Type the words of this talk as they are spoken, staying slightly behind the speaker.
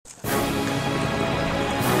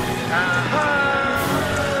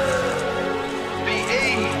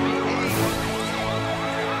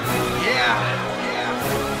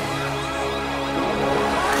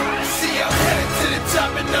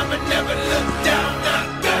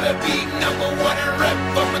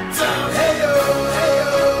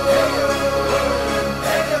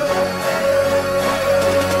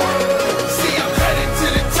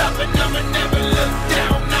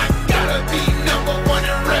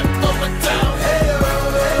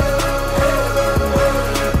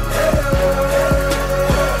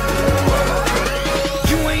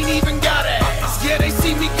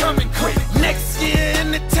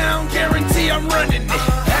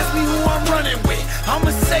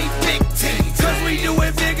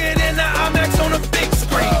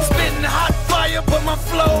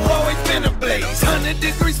100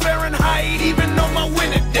 degrees Fahrenheit, even on my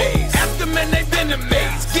winter days. Ask them and they've been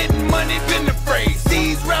amazed. Getting money, been the phrase.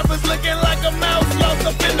 These rappers looking like a mouse lost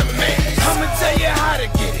up in the maze. I'ma tell you how to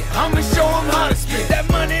get it. I'ma show them how to spit. That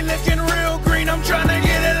money looking real green, I'm trying to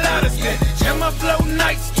get a lot of spinach. And my flow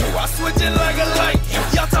nice too, I switch it like a light.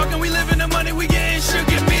 Y'all talking, we living the money, we getting shook,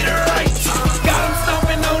 give me the right. Got them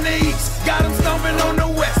stomping on the east, got them stomping on the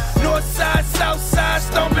west. North side, south side,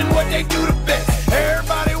 stomping what they do